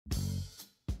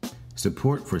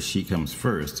Support for She Comes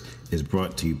First is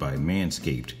brought to you by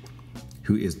Manscaped,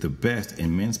 who is the best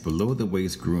in men's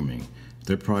below-the-waist grooming.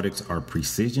 Their products are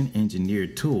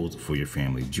precision-engineered tools for your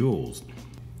family jewels.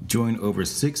 Join over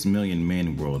 6 million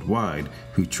men worldwide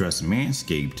who trust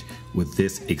Manscaped with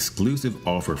this exclusive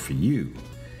offer for you.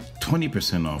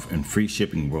 20% off and free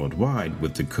shipping worldwide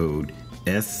with the code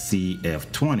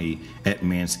SCF20 at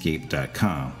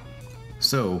manscaped.com.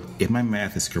 So, if my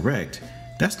math is correct,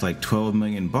 that's like 12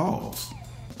 million balls.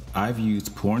 I've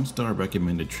used porn star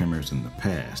recommended trimmers in the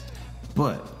past,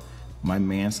 but my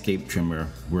Manscaped trimmer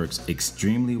works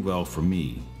extremely well for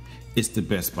me. It's the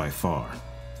best by far.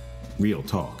 Real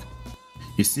talk.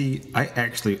 You see, I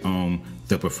actually own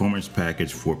the Performance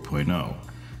Package 4.0.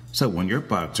 So when your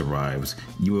box arrives,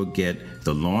 you will get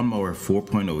the Lawnmower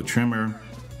 4.0 trimmer,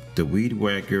 the Weed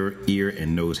Whacker ear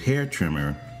and nose hair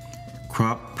trimmer,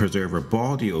 Crop Preserver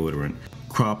ball deodorant,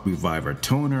 Crop Reviver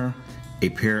toner, a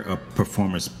pair of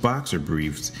Performance boxer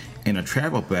briefs, and a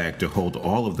travel bag to hold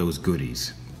all of those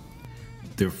goodies.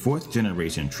 Their 4th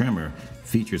generation trimmer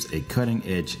features a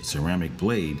cutting-edge ceramic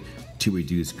blade to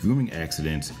reduce grooming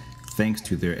accidents thanks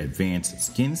to their advanced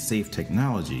skin-safe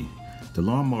technology. The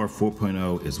Lawnmower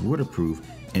 4.0 is waterproof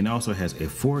and also has a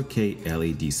 4K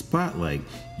LED spotlight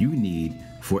you need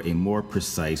for a more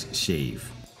precise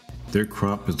shave. Their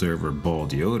Crop Preserver ball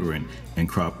deodorant and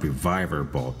Crop Reviver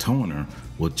ball toner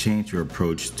will change your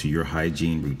approach to your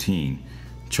hygiene routine.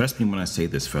 Trust me when I say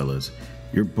this, fellas,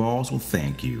 your balls will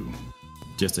thank you.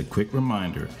 Just a quick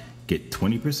reminder, get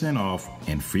 20% off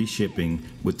and free shipping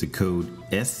with the code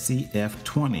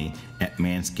SCF20 at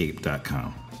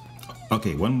manscaped.com.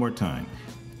 Okay, one more time.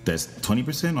 That's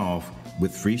 20% off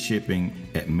with free shipping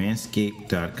at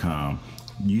manscaped.com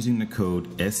using the code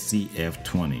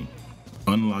SCF20.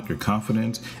 Unlock your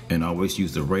confidence and always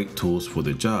use the right tools for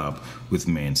the job with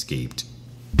Manscaped.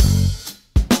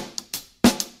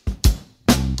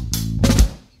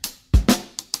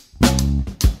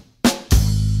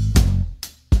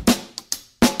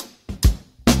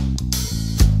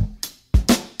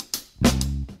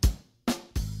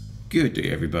 Good day,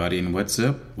 everybody, and what's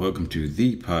up? Welcome to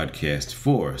the podcast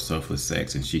for Selfless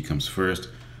Sex and She Comes First.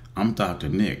 I'm Dr.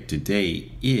 Nick.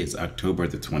 Today is October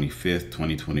the 25th,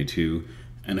 2022,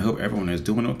 and I hope everyone is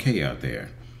doing okay out there.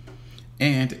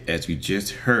 And as you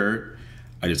just heard,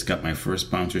 I just got my first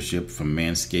sponsorship from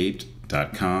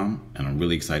Manscaped.com, and I'm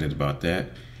really excited about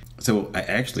that. So I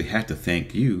actually have to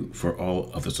thank you for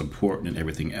all of the support and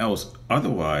everything else.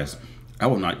 Otherwise, I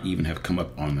will not even have come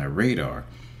up on my radar.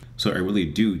 So I really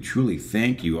do truly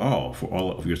thank you all for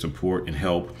all of your support and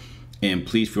help. And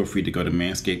please feel free to go to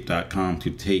manscaped.com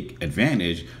to take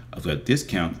advantage of the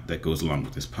discount that goes along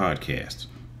with this podcast.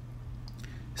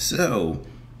 So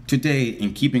today,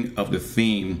 in keeping of the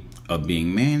theme of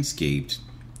being manscaped,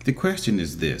 the question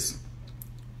is this: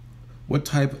 what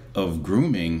type of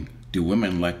grooming do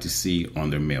women like to see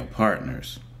on their male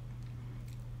partners?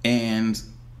 And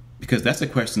because that's a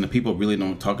question that people really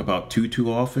don't talk about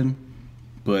too often,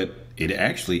 but it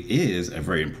actually is a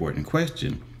very important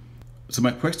question. So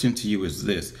my question to you is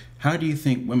this: how do you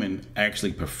think women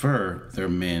actually prefer their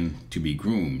men to be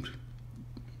groomed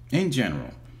in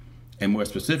general? And more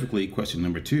specifically, question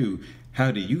number 2,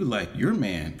 how do you like your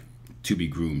man to be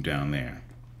groomed down there?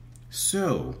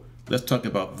 So let's talk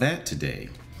about that today.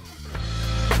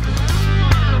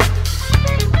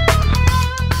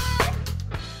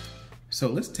 So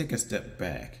let's take a step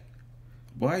back.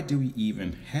 Why do we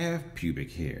even have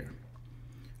pubic hair?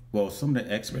 Well, some of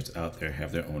the experts out there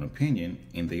have their own opinion,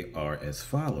 and they are as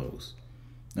follows.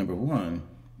 Number 1,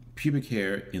 pubic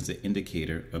hair is an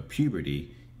indicator of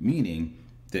puberty, meaning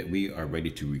that we are ready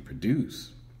to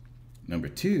reproduce. Number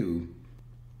 2,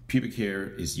 pubic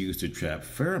hair is used to trap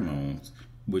pheromones,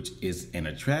 which is an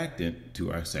attractant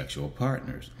to our sexual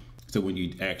partners. So when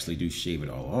you actually do shave it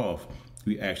all off,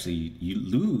 you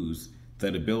lose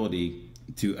that ability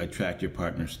to attract your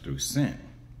partners through scent.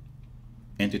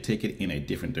 And to take it in a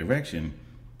different direction,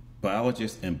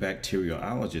 biologists and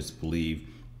bacteriologists believe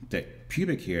that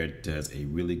pubic hair does a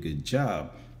really good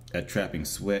job at trapping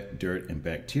sweat, dirt, and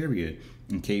bacteria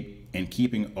and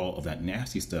keeping all of that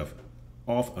nasty stuff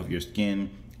off of your skin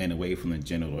and away from the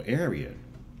genital area.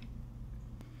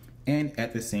 And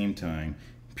at the same time,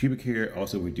 pubic hair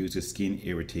also reduces skin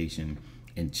irritation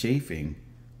and chafing,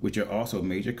 which are also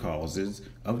major causes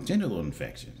of genital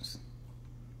infections.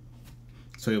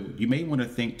 So you may want to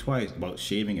think twice about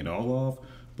shaving it all off,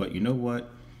 but you know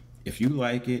what? If you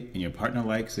like it and your partner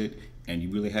likes it and you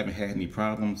really haven't had any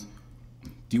problems,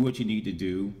 do what you need to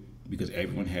do, because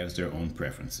everyone has their own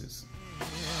preferences.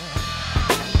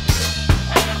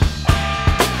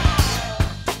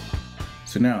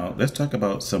 So now let's talk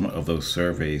about some of those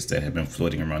surveys that have been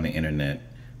floating around the internet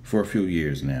for a few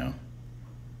years now.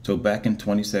 So back in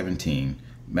 2017,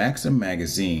 Maxim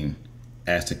magazine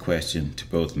asked a question to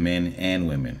both men and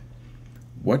women.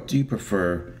 What do you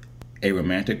prefer a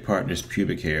romantic partner's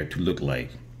pubic hair to look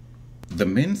like? The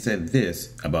men said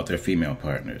this about their female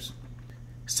partners.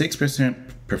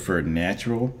 6% preferred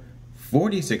natural,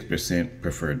 46%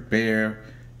 preferred bare,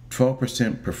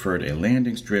 12% preferred a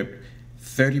landing strip,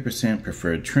 30%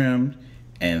 preferred trimmed,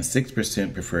 and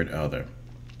 6% preferred other.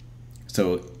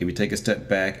 So if we take a step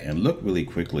back and look really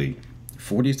quickly,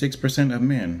 46% of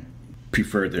men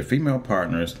preferred their female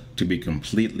partners to be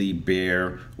completely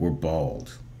bare or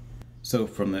bald. So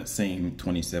from that same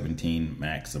 2017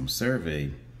 Maxim survey,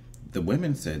 the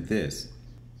women said this.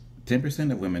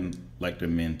 10% of women like their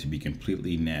men to be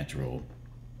completely natural.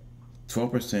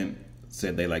 12%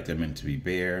 said they like their men to be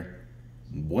bare.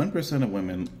 1% of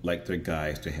women like their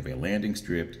guys to have a landing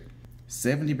strip.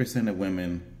 70% of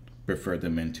women prefer their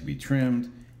men to be trimmed.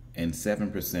 And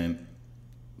 7%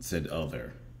 said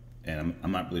other. And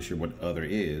I'm not really sure what other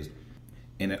is.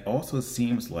 And it also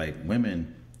seems like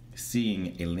women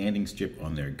seeing a landing strip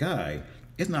on their guy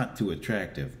is not too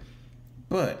attractive.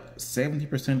 But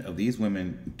 70% of these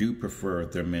women do prefer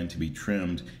their men to be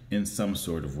trimmed in some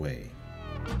sort of way.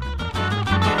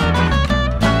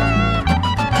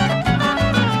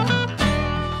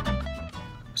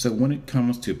 So when it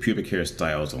comes to pubic hair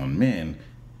styles on men,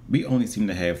 we only seem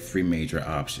to have 3 major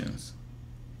options.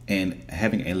 And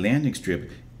having a landing strip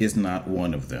is not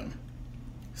one of them.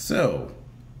 So,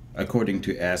 according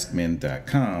to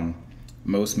AskMen.com,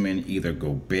 most men either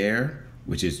go bare,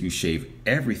 which is you shave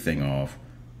everything off,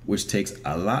 which takes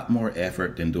a lot more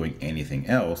effort than doing anything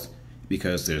else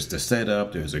because there's the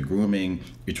setup, there's the grooming,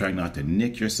 you're trying not to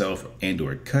nick yourself and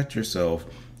or cut yourself,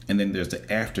 and then there's the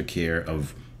aftercare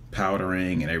of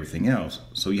powdering and everything else.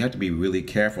 So you have to be really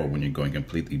careful when you're going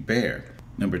completely bare.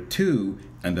 Number 2,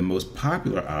 and the most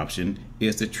popular option,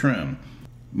 is the trim.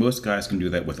 Most guys can do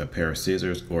that with a pair of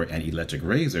scissors or an electric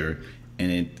razor,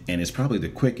 and it's probably the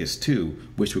quickest too,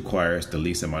 which requires the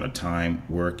least amount of time,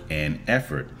 work, and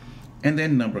effort. And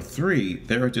then number 3,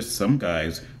 there are just some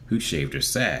guys who shave their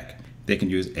sack. They can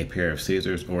use a pair of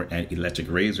scissors or an electric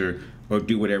razor or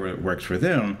do whatever works for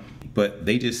them, but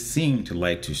they just seem to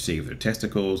like to shave their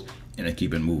testicles and then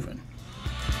keep it moving.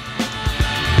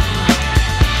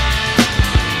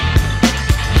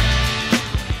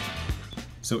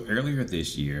 So earlier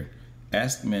this year,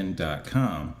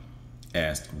 AskMen.com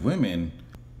asked women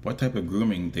what type of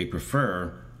grooming they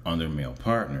prefer on their male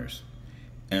partners.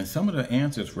 And some of the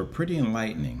answers were pretty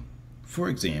enlightening. For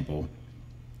example,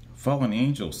 Fallen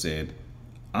Angel said,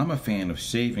 "I'm a fan of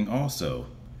shaving also.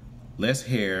 Less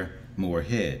hair, more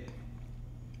head."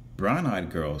 Brown Eyed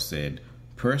Girl said,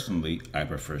 "Personally, I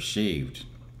prefer shaved."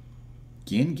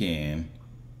 Gin Gan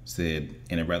said,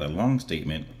 in a rather long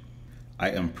statement,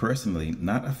 "I am personally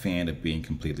not a fan of being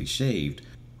completely shaved,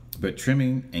 but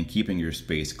trimming and keeping your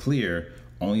space clear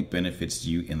only benefits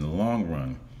you in the long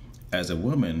run. As a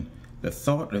woman, the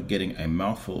thought of getting a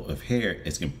mouthful of hair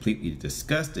is completely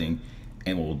disgusting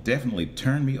and will definitely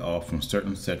turn me off from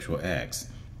certain sexual acts.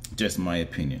 Just my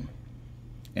opinion."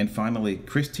 And finally,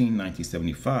 Christine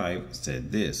 1975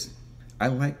 said this, "I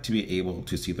like to be able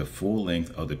to see the full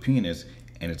length of the penis,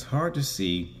 and it's hard to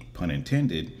see, pun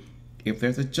intended, if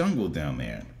there's a jungle down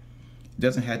there. It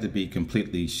doesn't have to be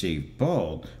completely shaved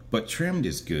bald, but trimmed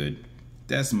is good.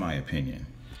 That's my opinion."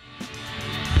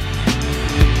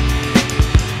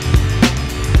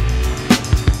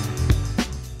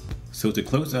 So to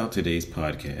close out today's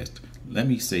podcast, let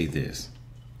me say this,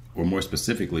 or more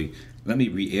specifically, let me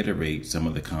reiterate some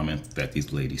of the comments that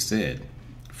these ladies said.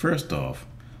 First off,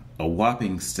 a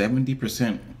whopping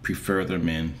 70% prefer their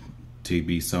men to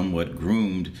be somewhat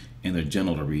groomed in their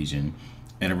genital region,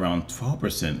 and around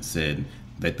 12% said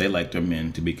that they like their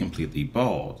men to be completely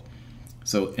bald.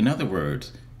 So in other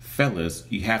words, fellas,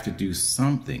 you have to do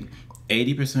something.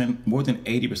 80%, more than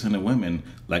 80% of women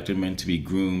like their men to be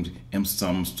groomed in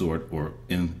some sort or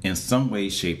in some way,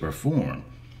 shape, or form.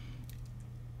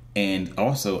 And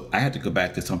also, I had to go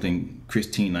back to something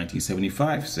Christine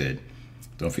 1975 said.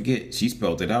 Don't forget, she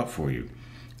spelled it out for you.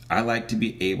 "I like to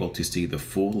be able to see the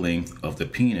full length of the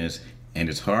penis, and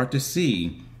it's hard to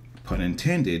see, pun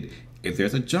intended, if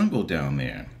there's a jungle down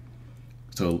there."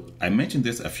 So I mentioned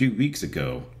this a few weeks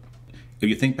ago. If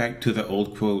you think back to the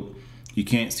old quote, "You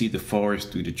can't see the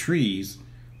forest through the trees,"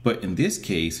 but in this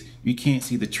case, you can't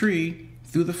see the tree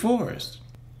through the forest.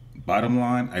 Bottom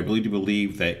line, I really do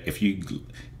believe that if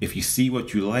you see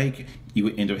what you like, you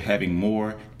would end up having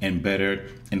more and better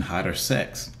and hotter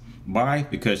sex. Why?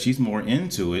 Because she's more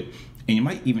into it, and you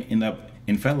might even end up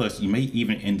And fellas, you may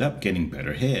even end up getting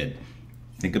better head.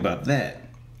 Think about that.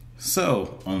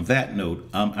 So, on that note,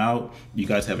 I'm out. You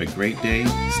guys have a great day.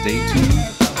 Stay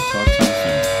tuned.